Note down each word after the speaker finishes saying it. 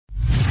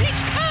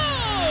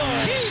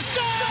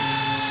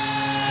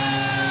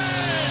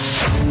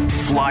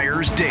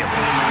Flyers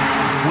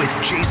Daily with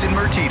Jason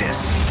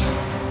Martinez.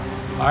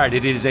 All right,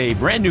 it is a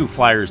brand new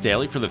Flyers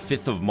Daily for the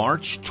 5th of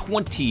March,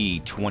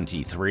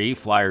 2023.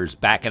 Flyers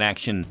back in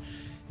action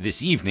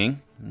this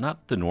evening,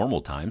 not the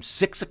normal time,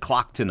 6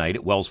 o'clock tonight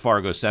at Wells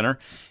Fargo Center.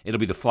 It'll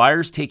be the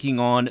Flyers taking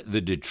on the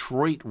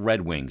Detroit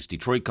Red Wings.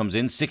 Detroit comes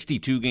in,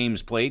 62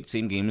 games played,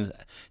 same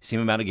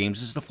amount of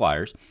games as the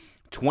Flyers.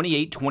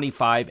 28,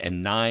 25,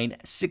 and 9,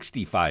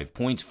 65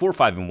 points,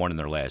 4-5-1 in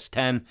their last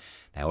 10.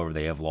 However,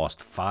 they have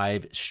lost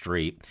 5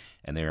 straight,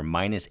 and they are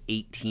minus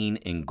 18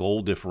 in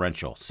goal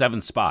differential.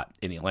 7th spot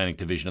in the Atlantic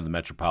Division of the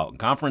Metropolitan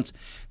Conference.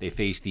 They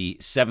face the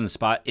 7th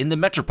spot in the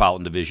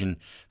Metropolitan Division,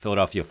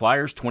 Philadelphia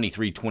Flyers,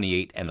 23,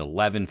 28, and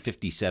 11,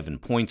 57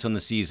 points on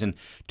the season.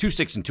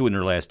 2-6-2 in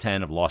their last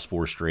 10, have lost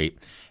 4 straight,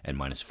 and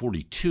minus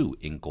 42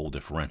 in goal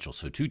differential.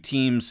 So two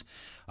teams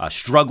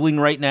struggling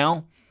right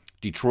now.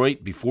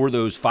 Detroit, before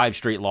those 5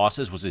 straight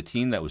losses, was a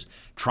team that was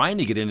trying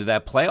to get into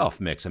that playoff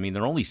mix. I mean,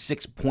 they're only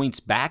 6 points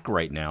back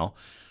right now,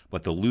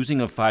 but the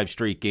losing of 5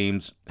 straight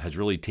games has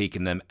really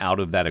taken them out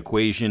of that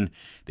equation.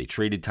 They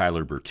traded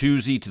Tyler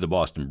Bertuzzi to the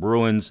Boston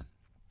Bruins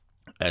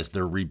as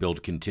their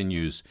rebuild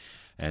continues,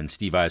 and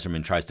Steve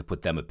Yzerman tries to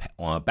put them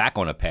back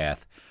on a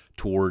path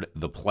toward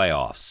the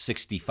playoffs.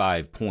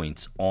 65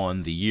 points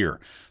on the year.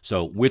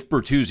 So with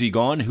Bertuzzi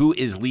gone, who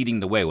is leading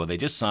the way? Well, they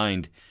just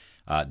signed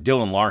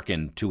Dylan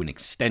Larkin to an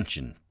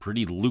extension,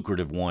 pretty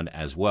lucrative one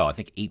as well. I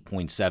think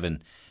 $8.7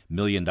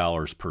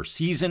 million per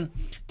season.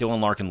 Dylan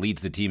Larkin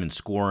leads the team in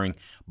scoring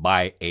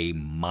by a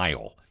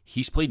mile.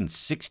 He's played in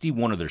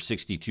 61 of their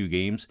 62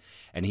 games,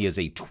 and he has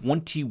a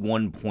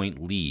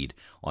 21-point lead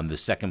on the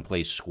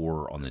second-place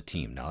scorer on the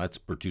team. Now, that's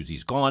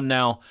Bertuzzi's gone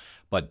now,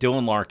 but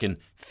Dylan Larkin,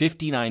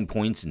 59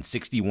 points in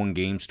 61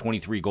 games,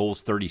 23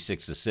 goals,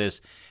 36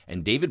 assists.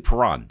 And David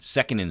Perron,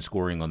 second in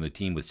scoring on the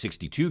team with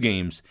 62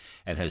 games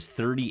and has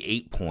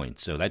 38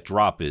 points. So that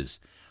drop is,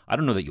 I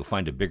don't know that you'll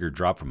find a bigger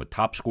drop from a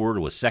top scorer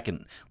to a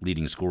second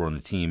leading scorer on the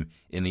team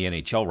in the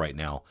NHL right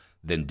now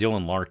than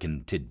Dylan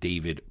Larkin to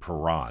David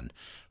Perron.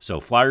 So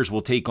Flyers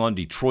will take on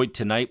Detroit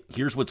tonight.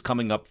 Here's what's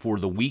coming up for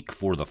the week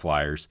for the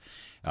Flyers.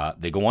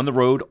 They go on the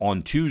road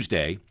on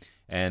Tuesday,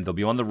 and they'll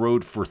be on the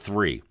road for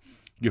 3.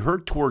 You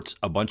heard Torts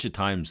a bunch of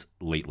times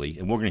lately,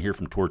 and we're going to hear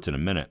from Torts in a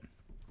minute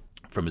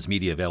from his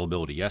media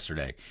availability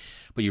yesterday.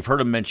 But you've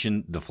heard him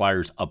mention the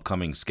Flyers'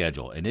 upcoming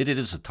schedule, and it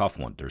is a tough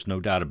one. There's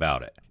no doubt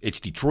about it. It's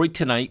Detroit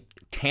tonight,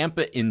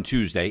 Tampa in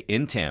Tuesday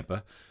in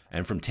Tampa,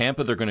 and from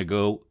Tampa they're going to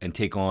go and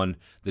take on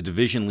the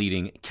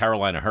division-leading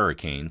Carolina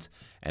Hurricanes,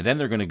 and then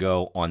they're going to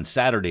go on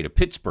Saturday to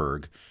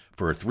Pittsburgh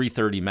for a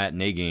 3:30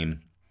 matinee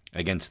game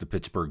against the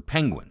Pittsburgh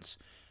Penguins.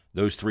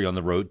 Those 3 on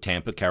the road,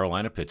 Tampa,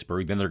 Carolina,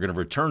 Pittsburgh. Then they're going to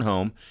return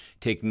home,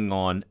 taking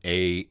on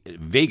a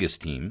Vegas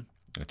team.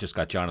 I just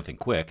got Jonathan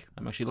Quick.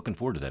 I'm actually looking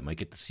forward to that. Might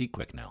get to see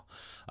Quick now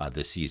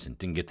this season.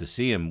 Didn't get to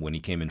see him when he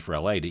came in for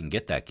LA. Didn't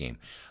get that game.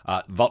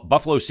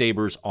 Buffalo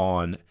Sabres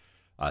on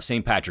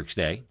St. Patrick's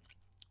Day.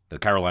 The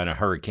Carolina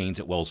Hurricanes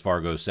at Wells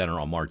Fargo Center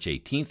on March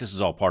 18th. This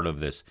is all part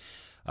of this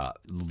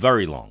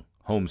very long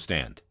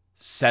homestand.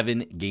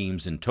 7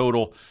 games in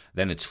total.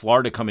 Then it's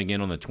Florida coming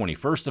in on the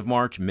 21st of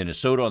March,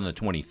 Minnesota on the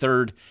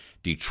 23rd,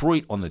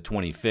 Detroit on the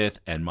 25th,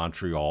 and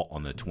Montreal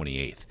on the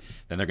 28th.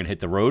 Then they're going to hit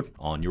the road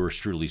on yours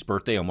truly's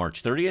birthday on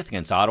March 30th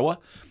against Ottawa,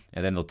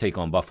 and then they'll take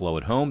on Buffalo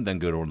at home, then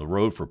go on the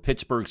road for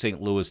Pittsburgh,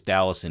 St. Louis,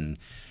 Dallas, and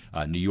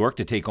New York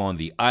to take on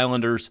the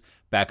Islanders,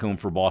 back home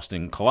for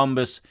Boston,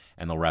 Columbus,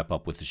 and they'll wrap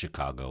up with the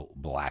Chicago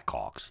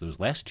Blackhawks. Those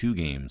last 2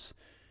 games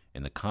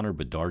in the Connor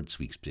Bedard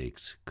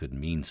sweepstakes could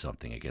mean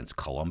something against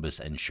Columbus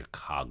and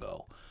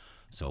Chicago.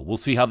 So we'll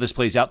see how this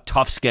plays out.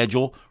 Tough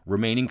schedule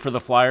remaining for the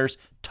Flyers.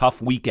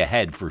 Tough week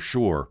ahead for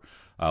sure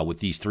with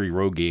these 3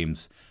 road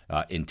games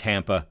in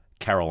Tampa,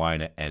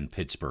 Carolina, and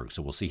Pittsburgh.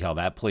 So we'll see how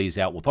that plays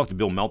out. We'll talk to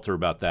Bill Meltzer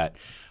about that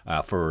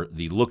for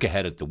the look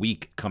ahead at the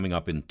week coming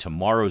up in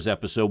tomorrow's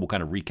episode. We'll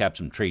kind of recap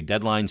some trade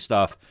deadline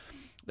stuff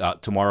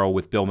tomorrow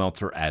with Bill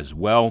Meltzer as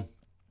well.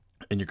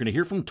 And you're going to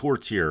hear from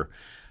Torts here.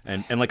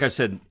 And like I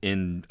said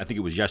in, I think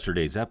it was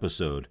yesterday's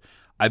episode,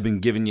 I've been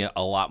giving you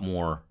a lot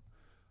more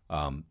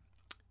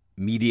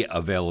media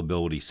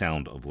availability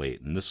sound of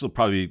late. And this will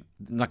probably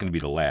not going to be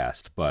the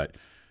last, but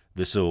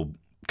this will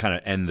kind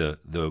of end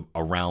the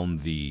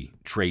around the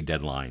trade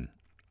deadline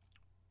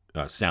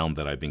sound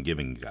that I've been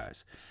giving you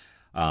guys.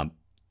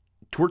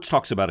 Torts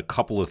talks about a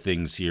couple of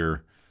things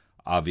here,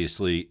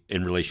 obviously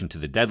in relation to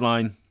the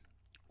deadline,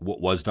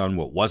 what was done,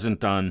 what wasn't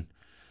done,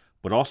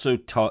 but also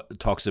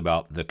talks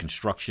about the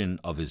construction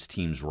of his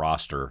team's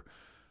roster,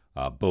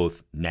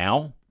 both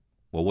now,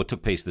 well, what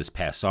took place this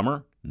past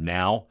summer,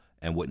 now,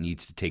 and what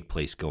needs to take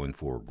place going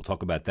forward. We'll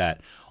talk about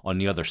that on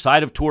the other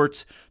side of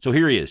Torts. So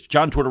here he is,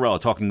 John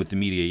Tortorella, talking with the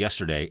media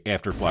yesterday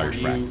after Flyers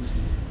practice.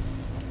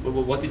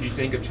 What did you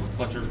think of Chuck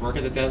Fletcher's work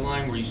at the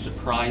deadline? Were you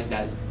surprised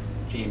that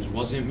James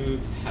wasn't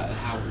moved?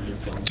 How were your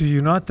feelings? Do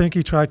you not think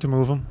he tried to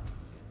move him?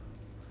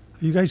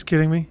 Are you guys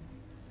kidding me?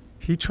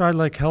 He tried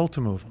like hell to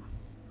move him.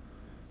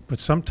 But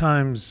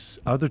sometimes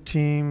other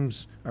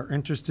teams are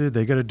interested.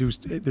 They got to do.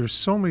 There's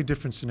so many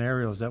different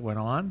scenarios that went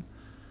on,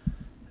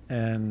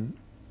 and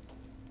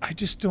I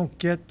just don't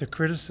get the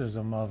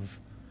criticism of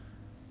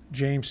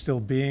James still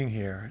being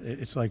here.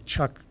 It's like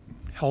Chuck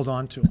held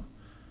on to him.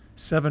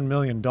 $7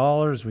 million,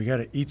 we got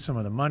to eat some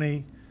of the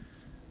money,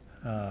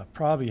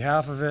 probably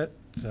half of it.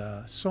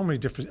 So many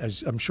different,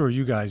 as I'm sure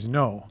you guys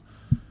know.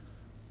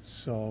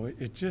 So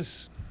it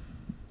just,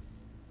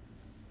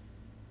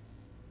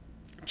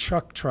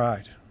 Chuck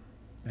tried,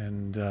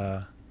 and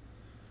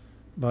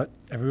but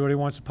everybody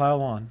wants to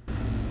pile on.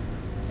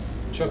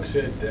 Chuck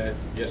said that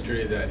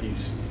yesterday that he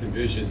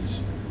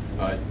envisions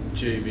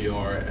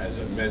JVR as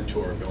a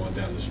mentor going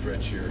down the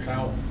stretch here.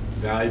 How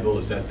valuable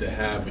is that to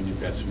have when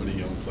you've got so many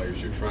young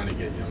players you're trying to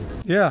get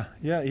younger?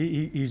 Yeah.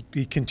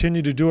 He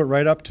continued to do it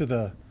right up to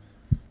the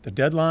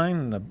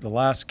deadline, the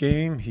last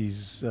game.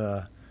 He's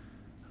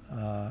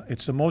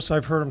it's the most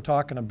I've heard him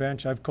talk on a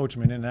bench. I've coached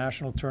him in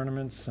international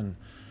tournaments, and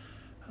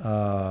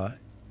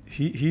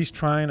he's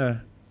trying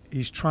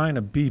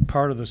to be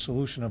part of the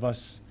solution of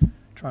us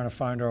trying to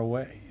find our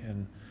way,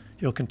 and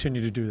he'll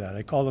continue to do that.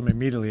 I called him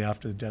immediately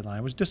after the deadline.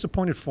 I was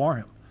disappointed for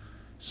him.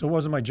 So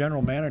wasn't my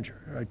general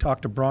manager. I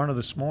talked to Bronner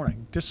this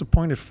morning.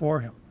 Disappointed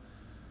for him.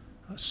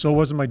 So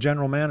wasn't my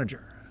general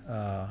manager.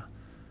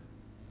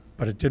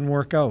 But it didn't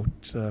work out.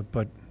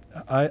 But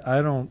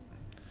I don't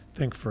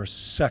think for a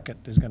second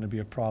there's going to be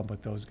a problem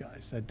with those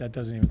guys. That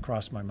doesn't even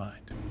cross my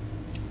mind.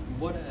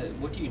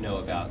 What do you know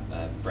about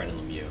Brendan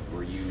Lemieux?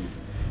 Were you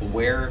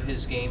aware of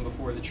his game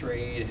before the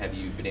trade? Have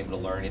you been able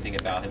to learn anything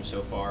about him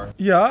so far?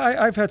 Yeah,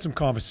 I've had some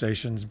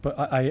conversations, but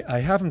I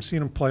haven't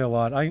seen him play a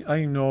lot.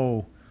 I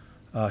know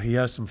he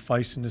has some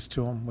feistiness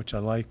to him, which I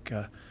like.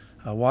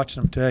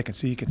 Watching him today, I can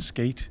see he can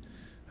skate.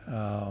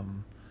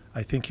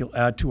 I think he'll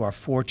add to our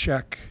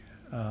forecheck.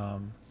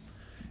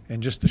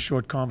 And just a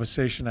short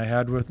conversation I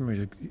had with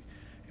him,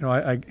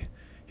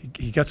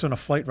 he gets on a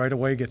flight right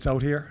away, gets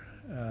out here.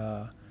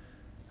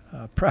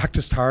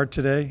 Practiced hard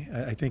today.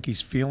 I think he's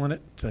feeling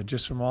it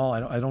just from all.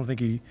 I don't think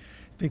he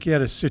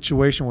had a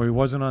situation where he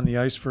wasn't on the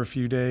ice for a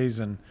few days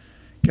and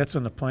gets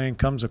on the plane,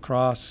 comes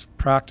across,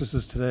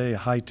 practices today, a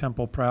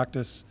high-tempo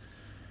practice.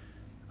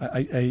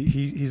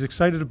 He's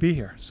excited to be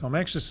here, so I'm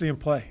anxious to see him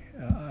play.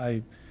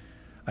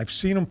 I've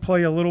seen him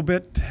play a little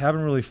bit,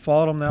 haven't really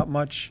followed him that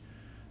much.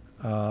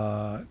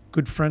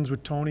 Good friends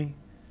with Tony.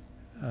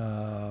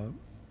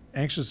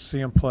 Anxious to see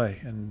him play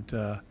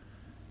and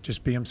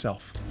just be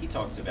himself. He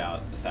talked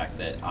about the fact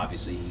that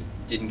obviously he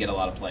didn't get a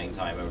lot of playing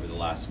time over the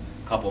last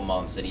couple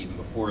months, and even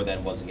before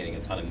then wasn't getting a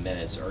ton of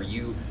minutes. Are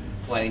you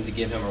planning to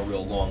give him a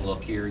real long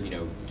look here?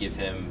 Give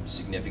him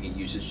significant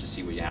usage to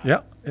see what you have?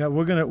 Yeah.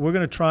 We're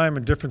gonna try him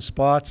in different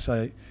spots.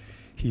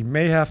 He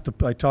may have to.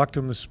 I talked to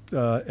him this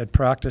at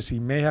practice. He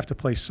may have to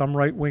play some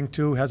right wing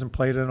too. Hasn't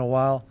played it in a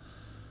while.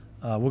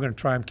 We're gonna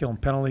try him killing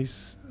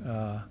penalties.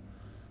 I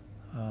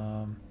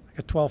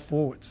got 12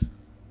 forwards.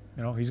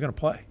 He's gonna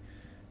play,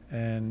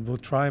 and we'll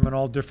try him in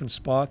all different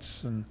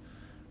spots. And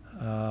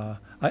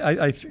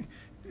I think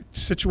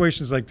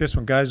situations like this,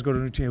 when guys go to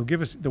a new team, he'll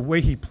give us the way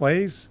he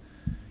plays.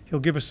 He'll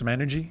give us some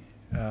energy,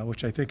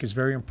 which I think is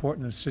very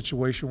important in the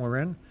situation we're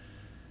in.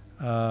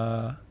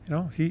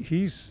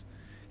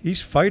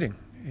 He's fighting.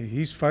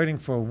 He's fighting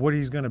for what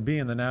he's going to be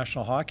in the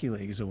National Hockey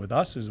League. Is it with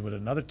us? Is it with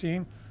another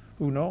team?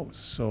 Who knows?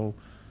 So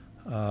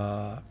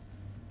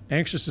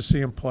anxious to see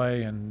him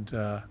play, and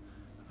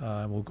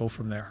we'll go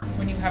from there.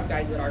 When you have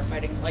guys that are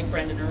fighting, like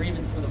Brendan, or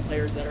even some of the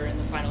players that are in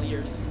the final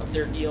years of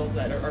their deals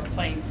that are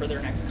playing for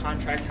their next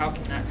contract, how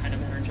can that kind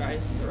of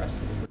energize the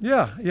rest of the group?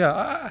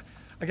 Yeah.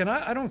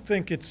 I don't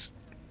think it's.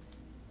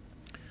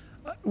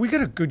 We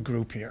got a good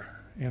group here.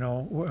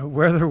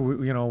 Whether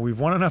we've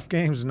won enough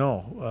games,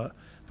 no,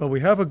 but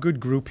we have a good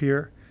group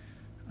here.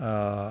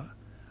 We're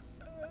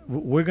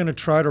going to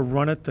try to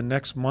run it the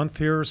next month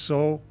here or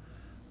so.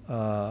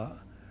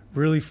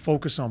 Really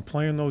focus on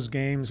playing those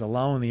games,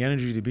 allowing the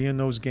energy to be in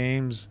those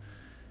games,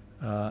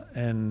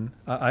 and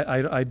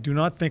I do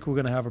not think we're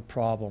going to have a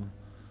problem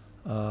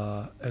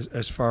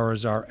as far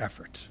as our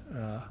effort.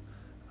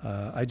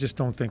 I just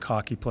don't think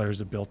hockey players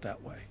are built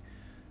that way.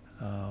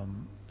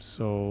 And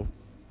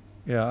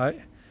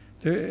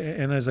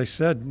as I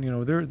said,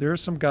 there are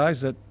some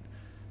guys that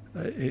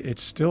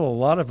it's still a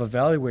lot of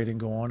evaluating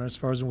going on as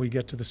far as when we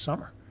get to the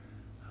summer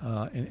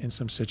in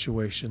some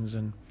situations.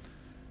 And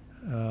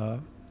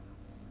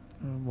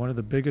one of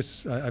the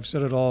biggest, I've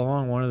said it all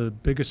along, one of the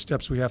biggest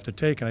steps we have to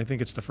take, and I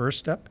think it's the first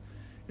step,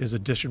 is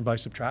addition by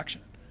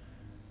subtraction.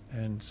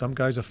 And some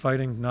guys are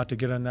fighting not to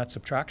get on that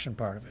subtraction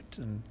part of it.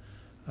 And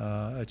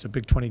it's a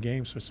big 20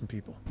 games for some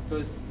people.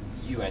 Both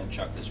you and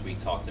Chuck this week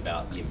talked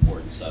about the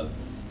importance of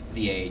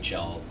the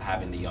AHL,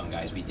 having the young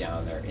guys be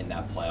down there in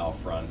that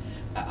playoff run.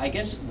 I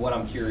guess what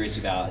I'm curious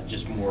about,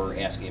 just more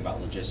asking about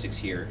logistics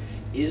here,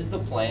 is the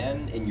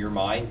plan in your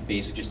mind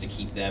basically just to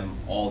keep them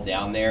all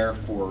down there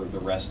for the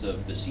rest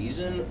of the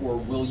season, or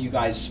will you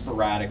guys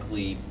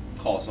sporadically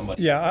call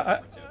somebody?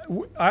 Yeah,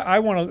 we're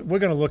going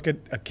to look at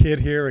a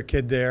kid here, a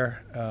kid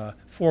there,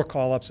 4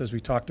 call-ups as we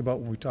talked about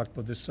when we talked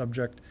about this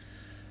subject.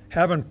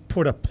 Haven't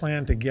put a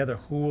plan together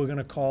who we're going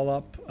to call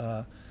up,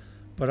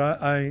 but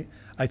I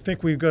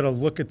think we've got to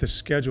look at the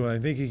schedule. I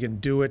think he can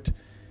do it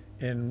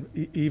and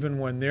even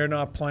when they're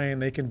not playing,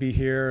 they can be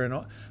here.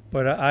 And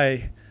but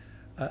I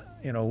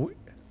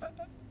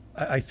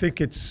think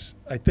it's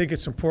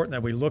important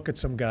that we look at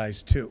some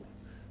guys too.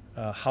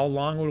 How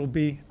long it'll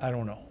be, I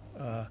don't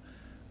know.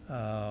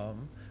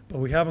 But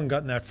we haven't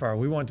gotten that far.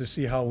 We want to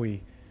see how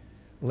we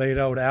laid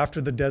out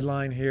after the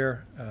deadline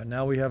here.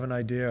 Now we have an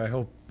idea. I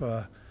hope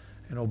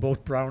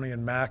both Brownie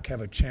and Mac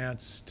have a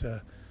chance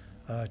to.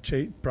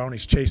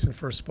 Brownie's chasing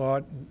for a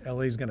spot.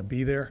 LA's going to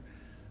be there.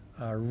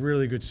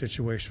 Really good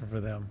situation for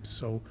them.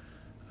 So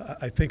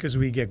I think as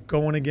we get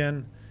going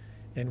again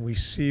and we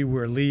see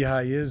where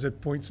Lehigh is at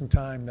points in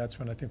time, that's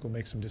when I think we'll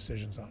make some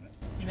decisions on it.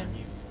 John,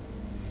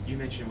 you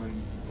mentioned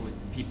when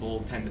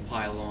people tend to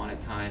pile on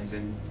at times,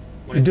 and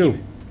when You do.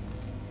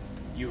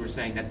 You were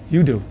saying that.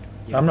 You do.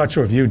 Yeah. I'm not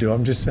sure if you do.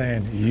 I'm just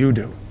saying you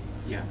do.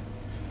 Yeah.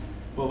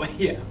 Well,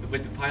 yeah,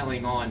 with the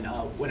piling on,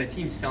 when a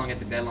team's selling at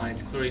the deadline,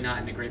 it's clearly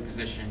not in a great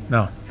position.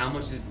 No. How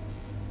much is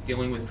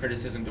dealing with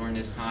criticism during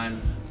this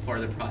time part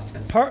of the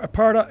process?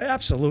 Part of,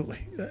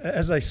 absolutely.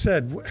 As I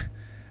said,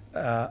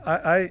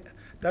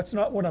 that's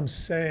not what I'm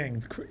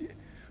saying.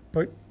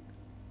 But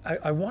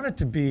I want it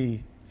to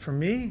be, for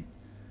me,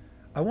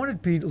 I want it to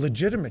be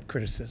legitimate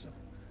criticism.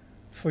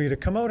 For you to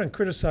come out and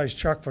criticize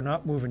Chuck for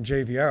not moving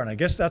JVR, and I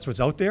guess that's what's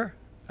out there.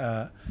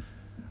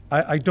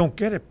 I don't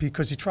get it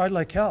because he tried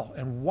like hell.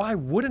 And why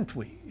wouldn't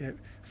we?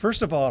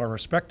 First of all, out of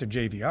respect to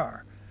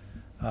JVR,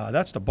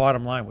 that's the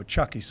bottom line with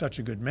Chuck. He's such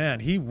a good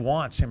man. He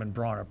wants him and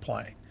Bronner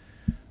playing.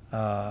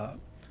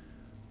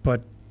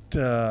 But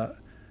I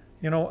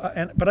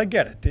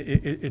get it.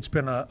 It's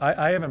been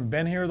I haven't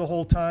been here the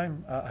whole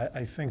time.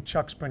 I think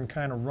Chuck's been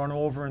kind of run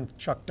over and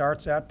Chuck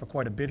darts at for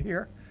quite a bit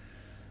here.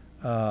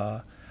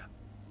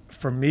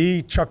 For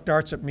me, Chuck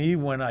darts at me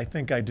when I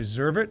think I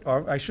deserve it,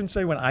 or I shouldn't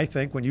say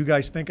when you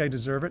guys think I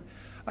deserve it.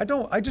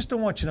 I just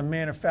don't want you to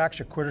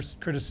manufacture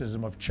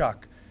criticism of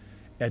Chuck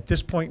at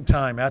this point in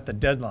time at the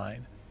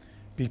deadline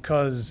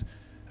because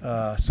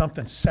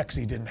something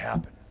sexy didn't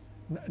happen.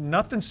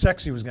 Nothing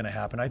sexy was going to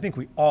happen. I think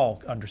we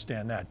all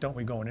understand that, don't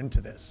we, going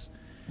into this,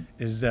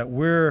 is that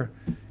we're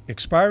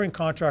expiring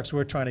contracts,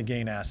 we're trying to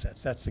gain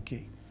assets. That's the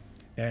key.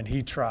 And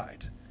he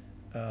tried.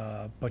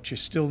 But you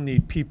still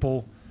need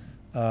people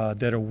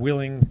that are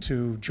willing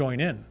to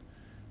join in.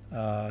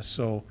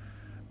 So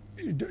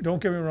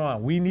don't get me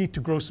wrong. We need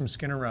to grow some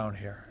skin around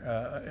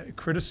here.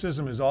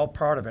 Criticism is all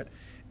part of it.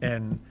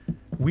 And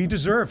we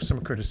deserve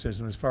some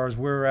criticism as far as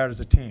where we're at as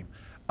a team.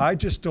 I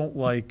just don't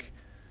like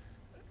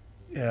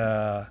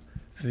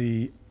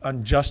the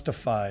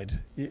unjustified.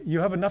 You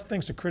have enough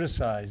things to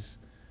criticize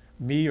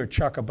me or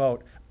Chuck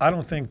about. I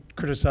don't think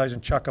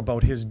criticizing Chuck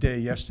about his day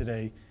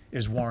yesterday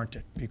is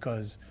warranted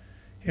because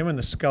him and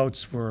the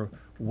scouts were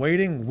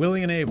waiting,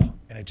 willing, and able,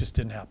 and it just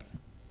didn't happen.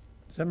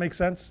 Does that make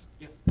sense?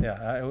 Yeah.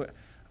 Yeah, I'm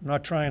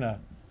not trying to.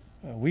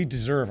 We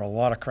deserve a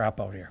lot of crap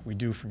out here. We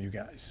do from you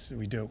guys.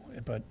 We do,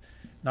 but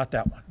not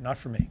that one. Not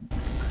for me.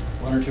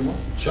 One or two more.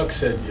 Chuck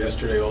said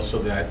yesterday also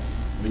that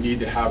we need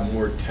to have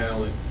more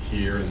talent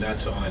here, and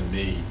that's on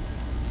me.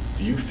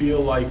 Do you feel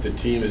like the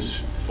team is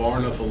far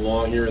enough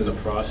along here in the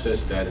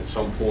process that at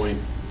some point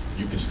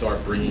you can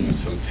start bringing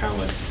some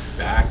talent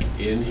back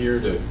in here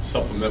to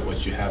supplement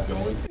what you have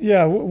going?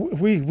 Yeah,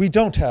 we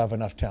don't have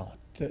enough talent.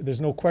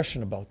 There's no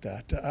question about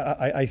that.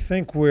 I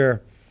think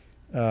where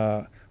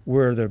the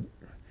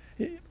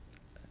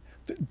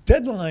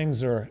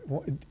deadlines are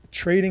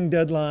trading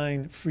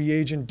deadline, free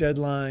agent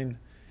deadline.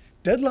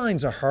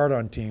 Deadlines are hard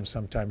on teams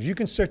sometimes. You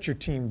can set your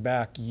team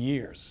back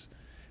years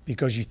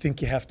because you think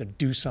you have to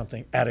do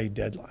something at a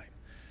deadline.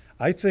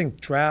 I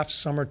think draft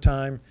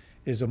summertime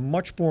is a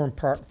much more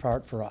important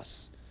part for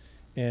us.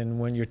 And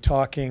when you're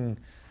talking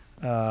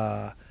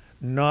when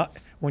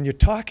you're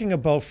talking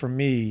about, for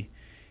me,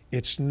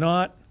 it's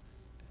not,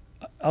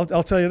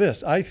 I'll tell you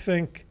this, I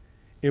think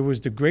it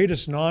was the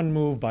greatest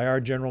non-move by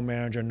our general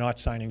manager not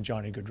signing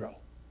Johnny Gaudreau.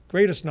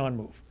 Greatest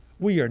non-move.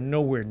 We are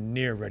nowhere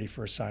near ready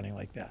for a signing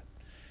like that.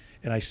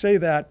 And I say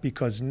that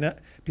because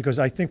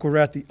I think we're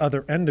at the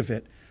other end of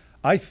it.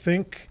 I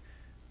think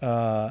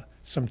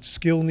some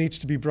skill needs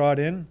to be brought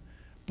in,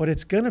 but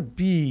it's going to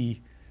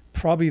be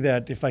probably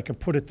that, if I can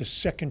put it, the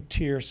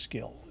second-tier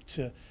skill,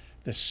 to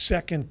the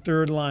second,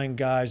 third-line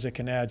guys that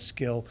can add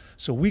skill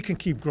so we can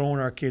keep growing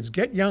our kids,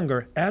 get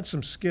younger, add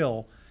some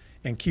skill,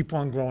 and keep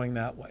on growing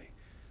that way.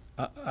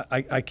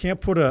 I can't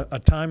put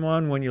a time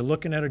on when you're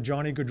looking at a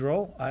Johnny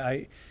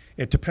Gaudreau.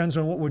 It depends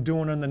on what we're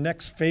doing on the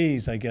next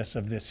phase, I guess,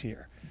 of this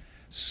year.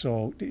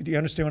 So do you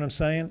understand what I'm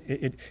saying?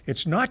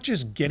 It's not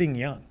just getting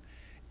young.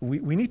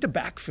 We need to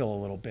backfill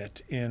a little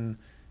bit in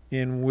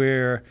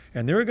where,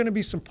 and there are going to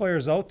be some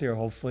players out there,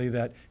 hopefully,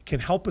 that can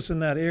help us in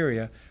that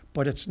area,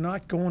 but it's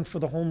not going for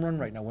the home run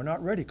right now. We're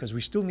not ready because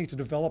we still need to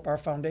develop our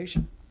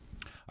foundation.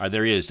 All right,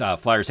 there he is,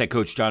 Flyers head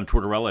coach John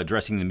Tortorella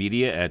addressing the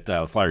media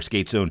at Flyers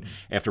Skate Zone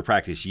after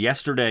practice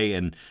yesterday.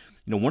 And,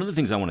 one of the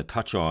things I want to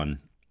touch on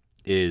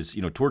is,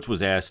 Torts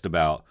was asked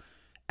about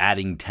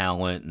adding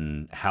talent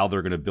and how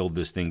they're going to build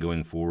this thing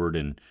going forward.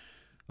 And,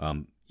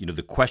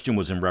 the question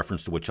was in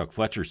reference to what Chuck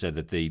Fletcher said,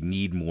 that they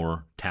need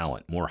more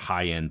talent, more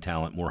high-end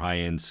talent, more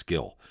high-end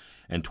skill.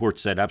 And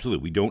Torts said,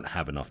 absolutely, we don't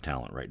have enough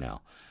talent right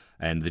now.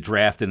 And the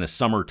draft in the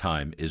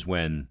summertime is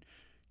when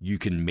you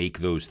can make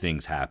those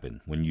things happen,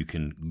 when you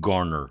can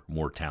garner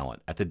more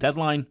talent. At the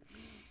deadline,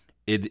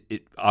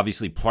 it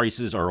obviously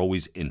prices are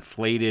always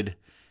inflated.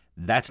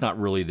 That's not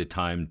really the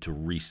time to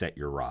reset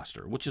your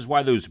roster, which is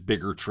why those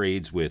bigger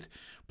trades with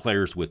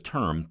players with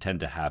term tend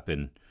to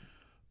happen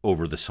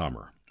over the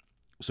summer.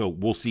 So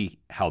we'll see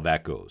how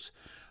that goes.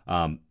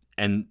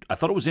 And I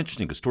thought it was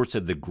interesting because Torts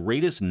said the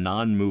greatest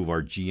non-move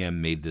our GM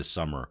made this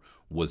summer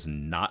was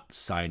not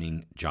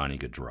signing Johnny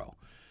Gaudreau.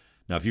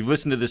 Now, if you've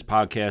listened to this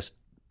podcast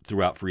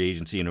throughout free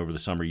agency and over the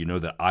summer, you know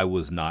that I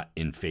was not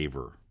in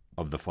favor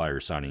of the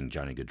Flyers signing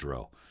Johnny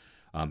Gaudreau.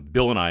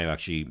 Bill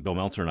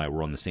Meltzer and I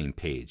were on the same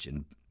page,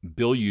 and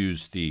Bill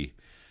used the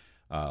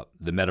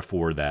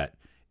metaphor that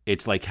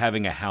it's like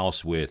having a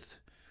house with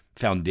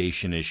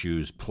foundation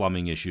issues,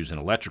 plumbing issues, and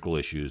electrical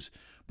issues,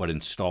 but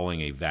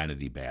installing a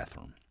vanity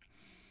bathroom.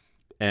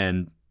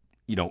 And,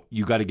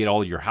 you got to get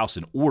all your house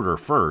in order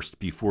first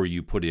before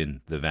you put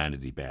in the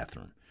vanity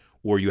bathroom.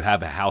 Or you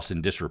have a house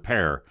in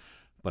disrepair,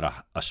 but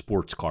a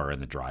sports car in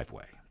the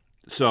driveway.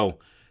 So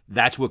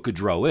that's what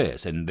Gaudreau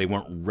is, and they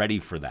weren't ready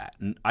for that.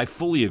 And I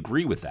fully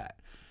agree with that.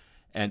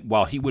 And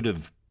while he would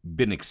have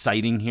been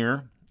exciting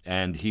here,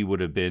 and he would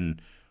have been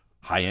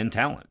high-end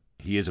talent,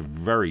 he is a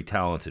very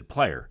talented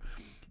player,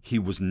 he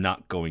was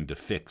not going to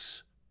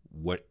fix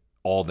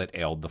all that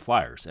ailed the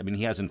Flyers. I mean,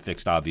 he hasn't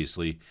fixed,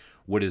 obviously,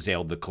 what has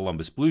ailed the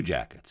Columbus Blue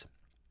Jackets.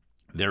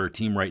 They're a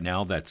team right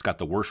now that's got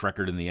the worst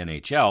record in the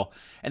NHL,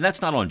 and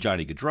that's not on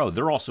Johnny Gaudreau.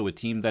 They're also a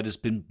team that has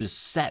been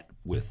beset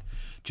with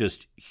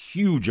just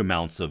huge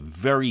amounts of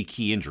very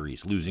key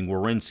injuries, losing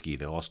Werenski.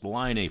 They lost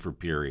Laine for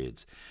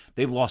periods.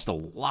 They've lost a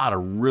lot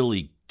of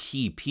really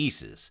key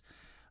pieces.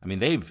 I mean,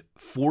 they've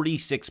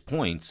 46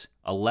 points,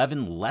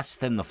 11 less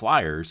than the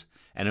Flyers,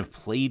 and have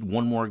played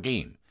one more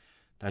game.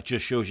 That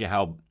just shows you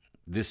how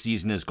this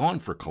season has gone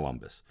for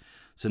Columbus.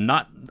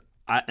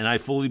 I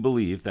fully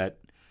believe that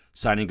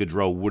signing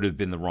Gaudreau would have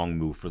been the wrong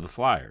move for the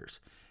Flyers.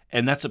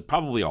 And that's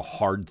probably a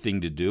hard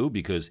thing to do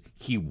because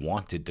he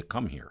wanted to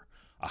come here.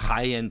 A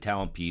high-end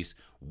talent piece,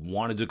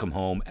 wanted to come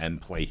home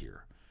and play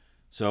here.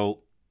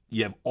 So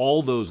you have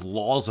all those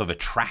laws of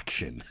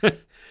attraction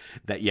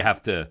that you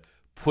have to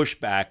push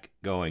back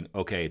going,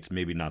 okay, it's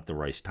maybe not the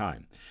right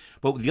time.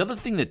 But the other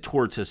thing that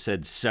Torts has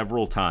said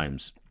several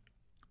times,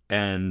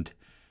 and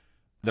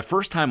the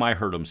first time I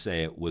heard him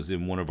say it was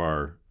in one of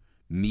our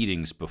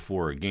meetings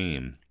before a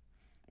game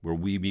where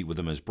we meet with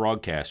them as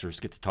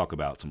broadcasters, get to talk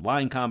about some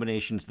line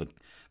combinations,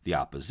 the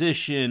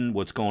opposition,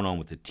 what's going on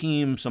with the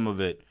team, some of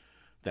it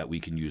that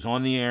we can use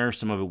on the air,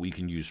 some of it we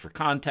can use for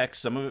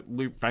context, some of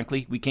it,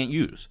 frankly, we can't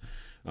use.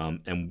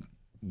 And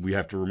we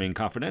have to remain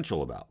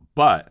confidential about.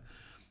 But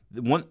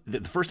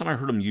the first time I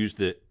heard him use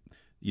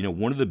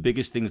one of the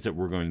biggest things that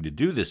we're going to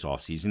do this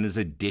offseason is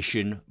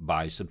addition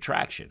by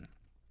subtraction.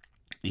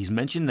 He's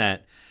mentioned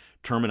that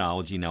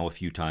terminology now a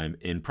few times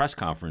in press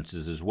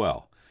conferences as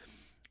well.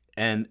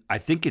 And I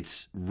think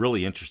it's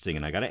really interesting,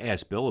 and I got to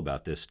ask Bill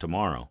about this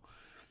tomorrow.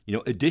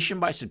 Addition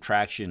by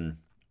subtraction,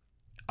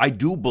 I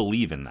do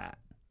believe in that.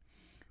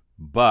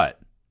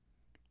 But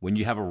when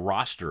you have a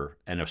roster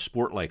and a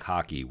sport like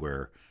hockey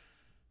where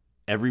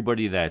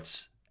everybody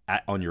that's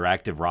on your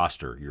active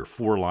roster, your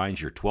 4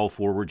 lines, your 12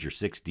 forwards, your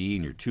 6D,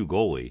 and your 2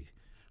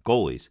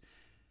 goalies,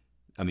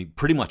 I mean,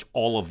 pretty much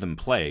all of them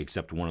play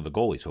except one of the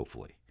goalies,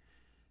 hopefully.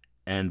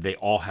 And they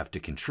all have to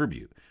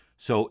contribute.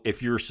 So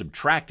if you're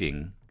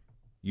subtracting,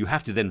 you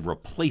have to then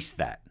replace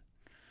that.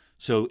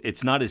 So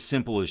it's not as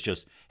simple as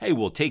just, hey,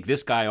 we'll take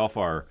this guy off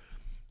our,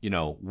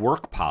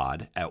 work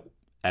pod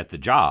at the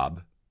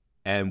job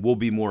and we'll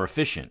be more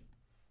efficient.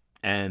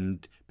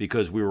 And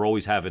because we were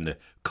always having to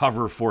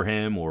cover for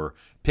him or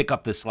pick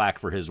up the slack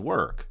for his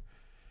work,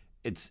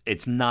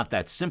 it's not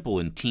that simple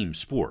in team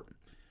sport.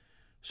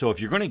 So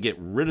if you're going to get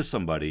rid of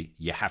somebody,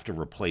 you have to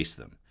replace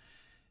them.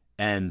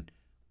 And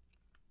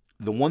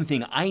the one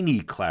thing I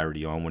need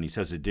clarity on when he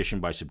says addition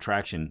by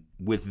subtraction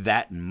with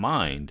that in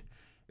mind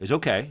is,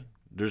 okay,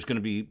 there's going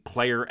to be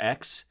player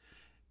X,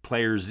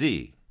 player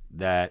Z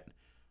that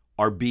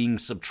are being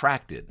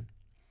subtracted.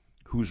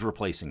 Who's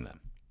replacing them?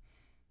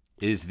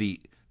 Is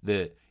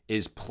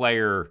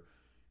player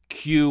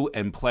Q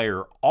and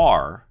player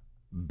R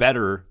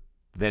better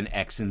than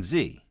X and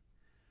Z?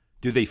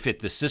 Do they fit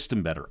the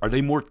system better? Are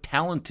they more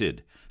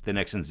talented than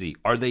X and Z?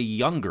 Are they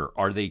younger?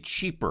 Are they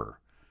cheaper?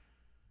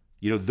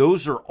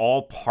 Those are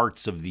all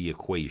parts of the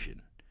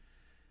equation.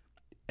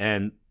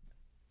 And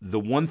the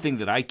one thing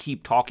that I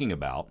keep talking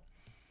about,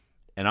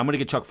 and I'm going to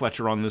get Chuck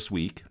Fletcher on this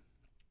week,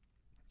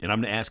 and I'm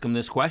going to ask him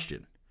this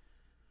question.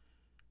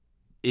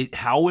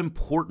 How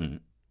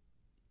important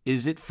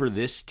is it for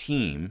this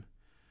team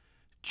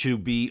to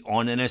be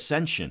on an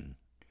ascension,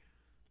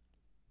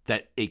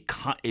 that it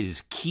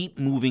is keep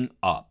moving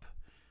up?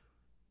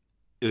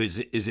 Is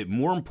it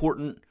more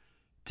important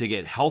to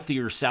get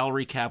healthier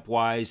salary cap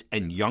wise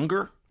and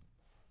younger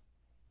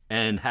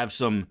and have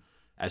some,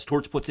 as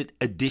Torts puts it,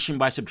 addition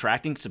by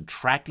subtracting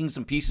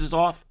some pieces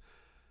off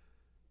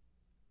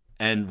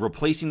and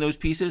replacing those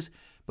pieces?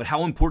 But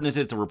how important is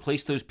it to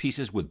replace those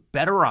pieces with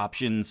better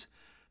options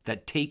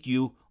that take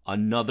you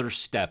another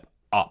step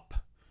up?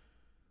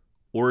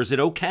 Or is it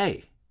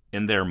okay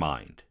in their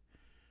mind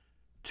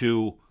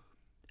to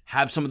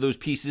have some of those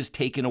pieces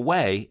taken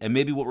away, and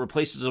maybe what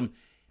replaces them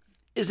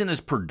isn't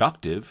as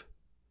productive,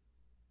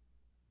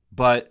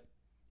 but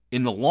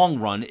in the long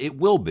run it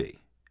will be,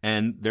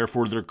 and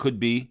therefore there could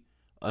be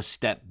a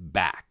step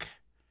back?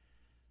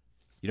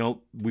 You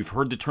know, we've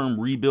heard the term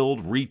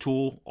rebuild,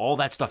 retool, all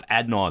that stuff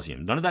ad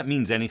nauseum. None of that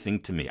means anything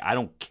to me. I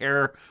don't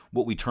care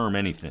what we term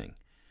anything.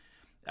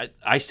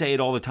 I say it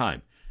all the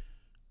time.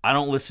 I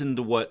don't listen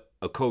to what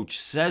a coach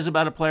says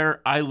about a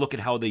player. I look at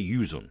how they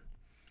use them.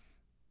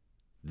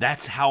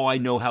 That's how I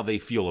know how they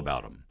feel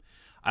about them.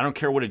 I don't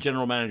care what a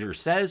general manager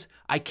says.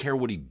 I care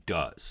what he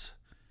does.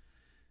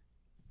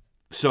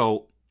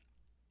 So,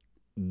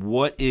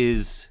 what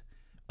is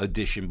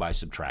addition by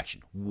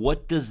subtraction?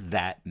 What does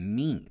that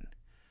mean?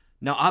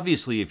 Now,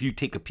 obviously, if you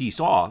take a piece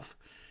off,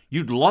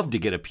 you'd love to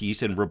get a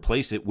piece and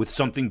replace it with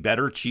something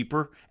better,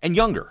 cheaper, and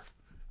younger.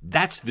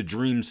 That's the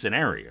dream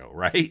scenario,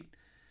 right?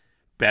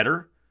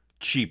 Better,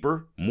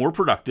 cheaper, more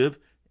productive,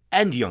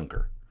 and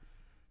younger.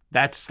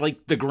 That's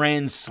like the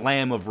grand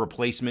slam of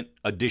replacement,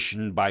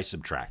 addition by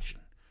subtraction.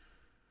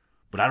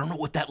 But I don't know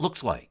what that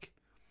looks like.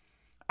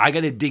 I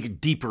got to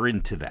dig deeper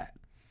into that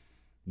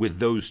with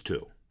those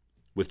two,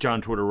 with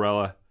John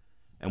Tortorella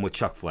and with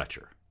Chuck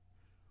Fletcher.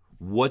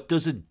 What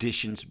does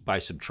additions by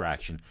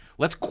subtraction?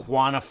 Let's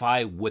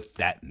quantify what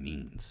that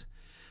means.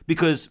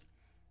 Because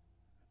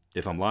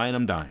if I'm lying,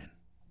 I'm dying.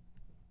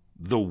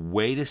 The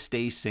way to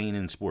stay sane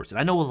in sports, and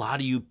I know a lot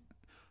of you,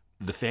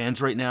 the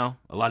fans right now,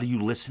 a lot of you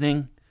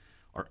listening,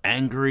 are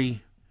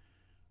angry,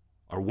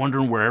 are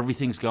wondering where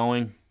everything's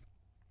going.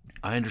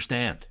 I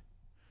understand.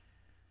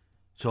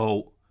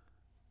 So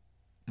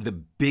the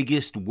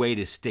biggest way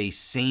to stay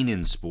sane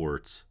in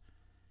sports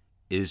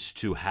is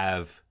to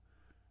have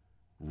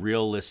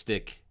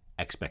realistic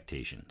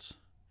expectations,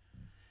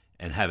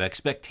 and have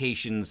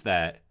expectations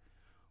that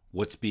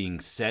what's being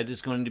said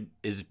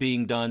is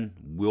being done,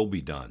 will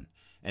be done,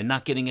 and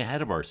not getting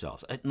ahead of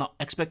ourselves.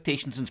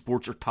 Expectations in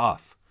sports are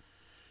tough,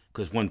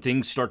 because when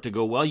things start to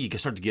go well, you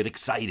start to get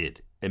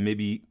excited, and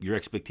maybe your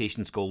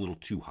expectations go a little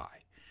too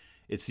high.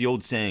 It's the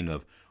old saying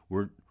of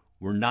we're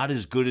not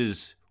as good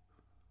as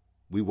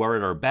we were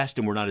at our best,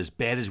 and we're not as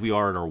bad as we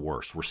are at our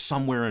worst. We're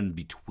somewhere in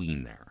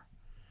between there.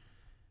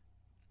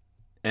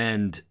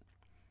 And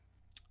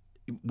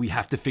we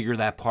have to figure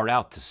that part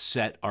out to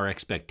set our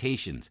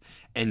expectations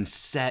and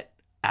set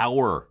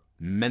our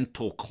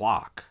mental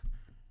clock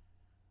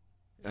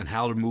on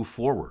how to move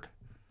forward.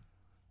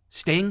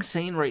 Staying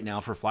sane right now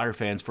for Flyer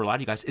fans, for a lot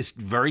of you guys, is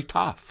very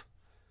tough.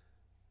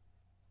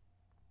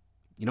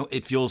 You know,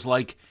 it feels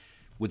like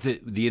with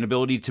the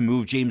inability to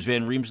move James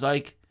Van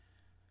Riemsdyk,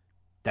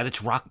 that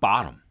it's rock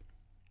bottom.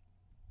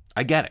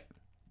 I get it.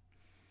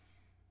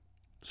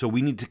 So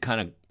we need to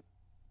kind of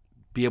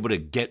be able to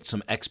get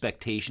some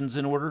expectations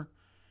in order.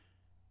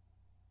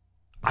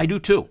 I do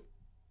too.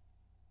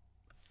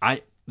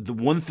 The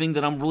one thing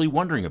that I'm really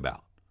wondering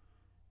about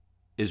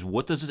is,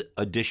 what does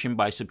addition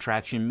by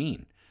subtraction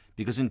mean?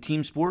 Because in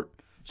team sport,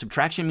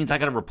 subtraction means I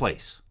got to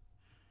replace.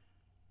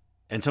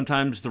 And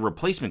sometimes the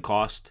replacement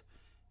cost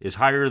is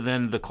higher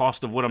than the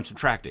cost of what I'm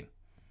subtracting.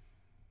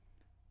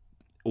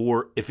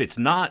 Or if it's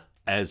not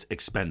as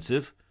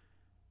expensive,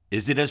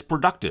 is it as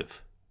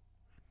productive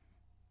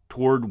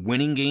toward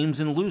winning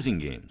games and losing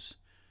games?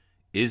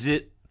 Is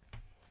it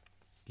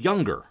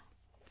younger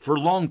for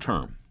long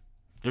term?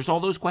 There's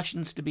all those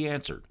questions to be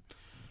answered.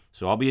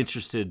 So I'll be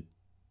interested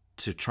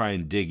to try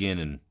and dig in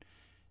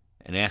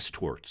and ask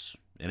Torts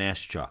and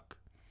ask Chuck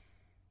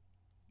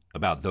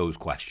about those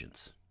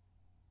questions.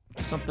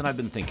 It's something I've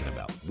been thinking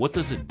about. What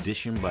does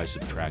addition by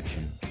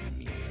subtraction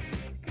mean?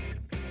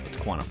 Let's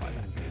quantify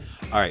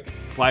that. All right,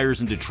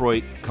 Flyers in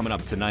Detroit coming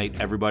up tonight.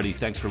 Everybody,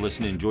 thanks for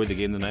listening. Enjoy the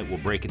game tonight. We'll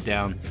break it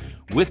down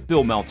with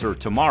Bill Meltzer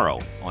tomorrow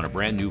on a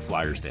brand new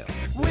Flyers Daily.